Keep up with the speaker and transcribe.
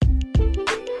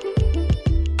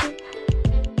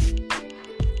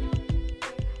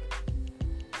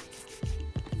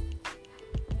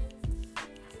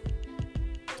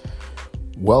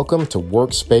Welcome to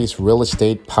Workspace Real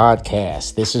Estate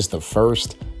Podcast. This is the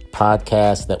first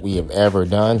podcast that we have ever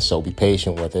done, so be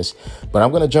patient with us. But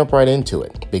I'm going to jump right into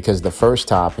it because the first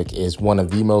topic is one of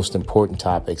the most important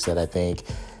topics that I think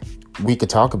we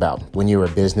could talk about when you're a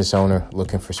business owner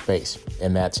looking for space,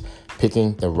 and that's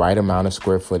picking the right amount of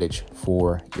square footage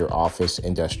for your office,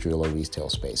 industrial, or retail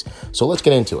space. So let's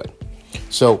get into it.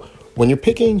 So when you're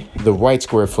picking the right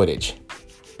square footage,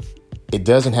 it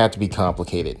doesn't have to be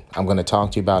complicated. I'm going to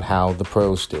talk to you about how the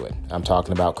pros do it. I'm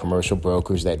talking about commercial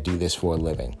brokers that do this for a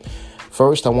living.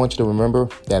 First, I want you to remember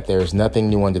that there's nothing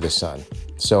new under the sun.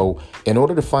 So in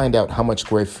order to find out how much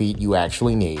square feet you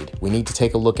actually need, we need to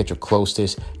take a look at your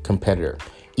closest competitor.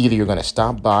 Either you're going to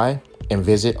stop by and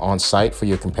visit on site for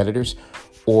your competitors,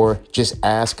 or just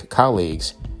ask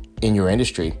colleagues in your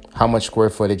industry how much square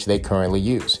footage they currently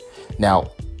use.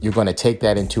 Now, you're going to take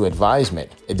that into advisement.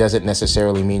 It doesn't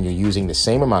necessarily mean you're using the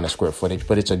same amount of square footage,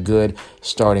 but it's a good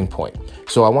starting point.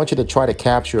 So I want you to try to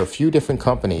capture a few different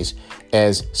companies,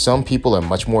 as some people are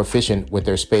much more efficient with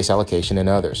their space allocation than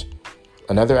others.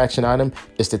 Another action item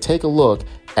is to take a look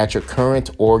at your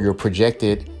current or your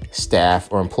projected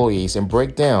staff or employees and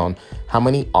break down how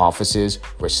many offices,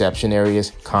 reception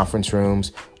areas, conference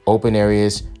rooms, open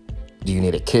areas. Do you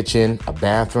need a kitchen, a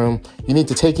bathroom? You need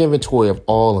to take inventory of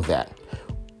all of that.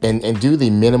 And do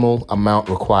the minimal amount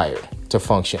required to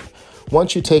function.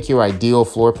 Once you take your ideal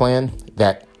floor plan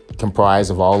that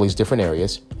comprise of all these different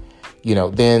areas,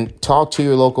 then talk to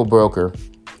your local broker,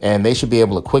 and they should be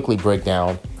able to quickly break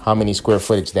down how many square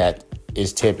footage that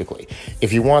is typically.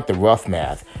 If you want the rough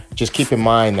math, just keep in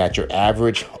mind that your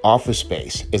average office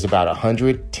space is about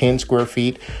 110 square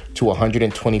feet to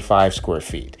 125 square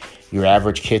feet. Your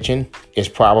average kitchen is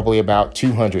probably about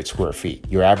 200 square feet.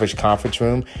 Your average conference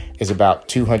room is about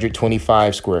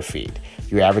 225 square feet.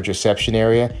 Your average reception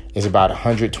area is about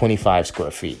 125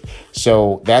 square feet.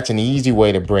 So that's an easy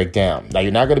way to break down. Now,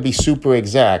 you're not going to be super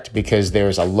exact because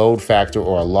there's a load factor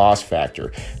or a loss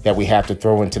factor that we have to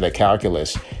throw into the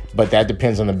calculus, but that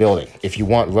depends on the building. If you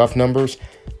want rough numbers,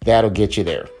 that'll get you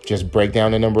there. Just break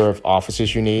down the number of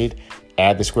offices you need,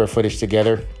 add the square footage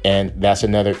together, and that's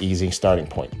another easy starting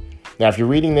point. Now, if you're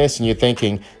reading this and you're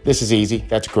thinking, this is easy,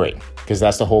 that's great, because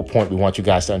that's the whole point. We want you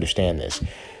guys to understand this.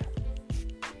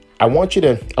 I want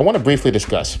to briefly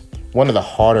discuss one of the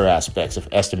harder aspects of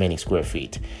estimating square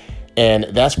feet, and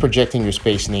that's projecting your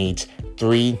space needs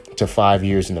 3 to 5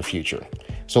 years in the future.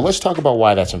 So let's talk about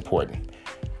why that's important.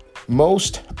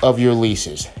 Most of your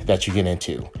leases that you get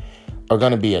into are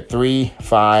going to be a 3,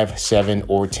 5, 7,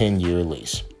 or 10-year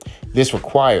lease. This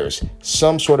requires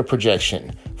some sort of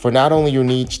projection for not only your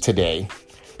needs today,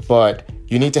 but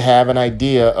you need to have an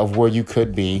idea of where you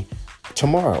could be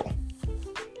tomorrow.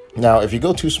 Now, if you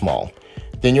go too small,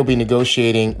 then you'll be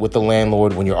negotiating with the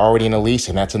landlord when you're already in a lease,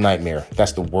 and that's a nightmare.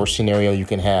 That's the worst scenario you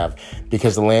can have,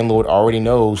 because the landlord already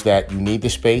knows that you need the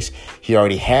space. He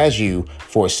already has you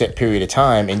for a set period of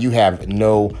time, and you have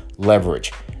no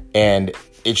leverage. And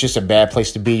it's just a bad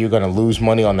place to be. You're going to lose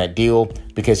money on that deal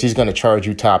because he's going to charge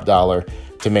you top dollar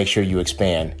to make sure you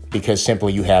expand, because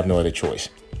simply you have no other choice.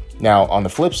 Now, on the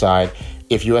flip side,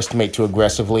 if you estimate too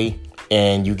aggressively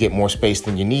and you get more space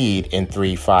than you need in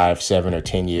 3, 5, 7, or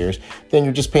 10 years, then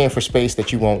you're just paying for space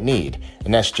that you won't need.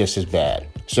 And that's just as bad.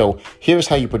 So here's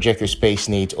how you project your space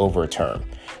needs over a term.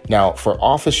 Now, for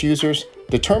office users,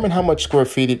 determine how much square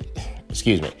feet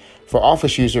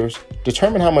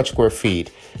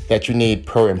that you need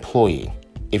per employee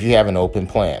if you have an open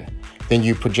plan. Then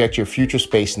you project your future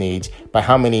space needs by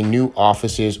how many new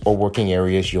offices or working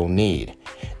areas you'll need.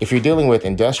 If you're dealing with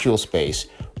industrial space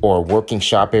or working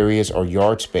shop areas or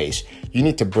yard space, you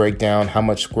need to break down how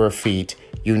much square feet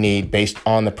you need based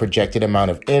on the projected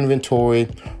amount of inventory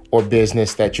or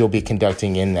business that you'll be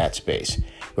conducting in that space.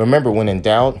 Remember, when in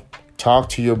doubt, talk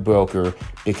to your broker,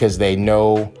 because they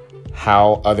know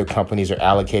how other companies are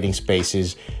allocating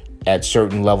spaces at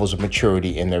certain levels of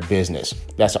maturity in their business.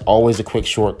 That's always a quick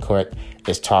shortcut,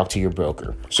 is talk to your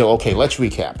broker. So, okay, let's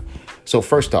recap. So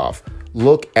first off,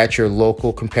 look at your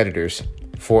local competitors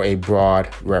for a broad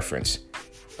reference.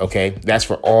 Okay, that's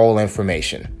for all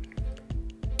information.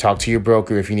 Talk to your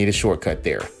broker if you need a shortcut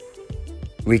there.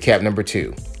 Recap number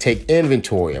 2, take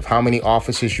inventory of how many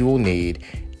offices you will need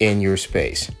in your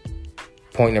space.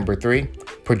 Point number 3,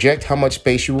 project how much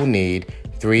space you will need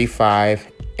 3, 5,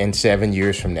 and 7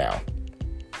 years from now.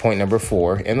 Point number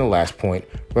 4, and the last point,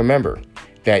 remember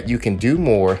that you can do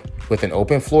more with an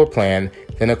open floor plan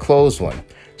than a closed one.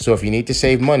 So if you need to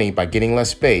save money by getting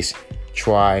less space,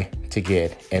 try to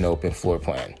get an open floor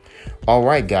plan. All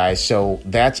right, guys. So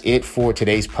that's it for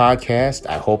today's podcast.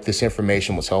 I hope this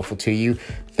information was helpful to you.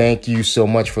 Thank you so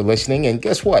much for listening. And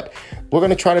guess what? We're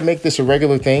going to try to make this a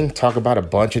regular thing, talk about a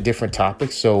bunch of different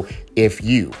topics. So if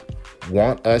you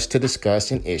want us to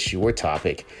discuss an issue or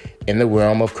topic in the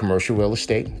realm of commercial real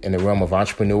estate, in the realm of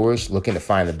entrepreneurs looking to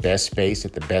find the best space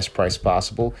at the best price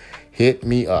possible, hit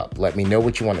me up. Let me know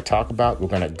what you want to talk about. We're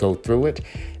going to go through it.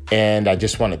 And I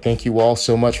just want to thank you all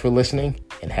so much for listening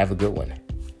and have a good one.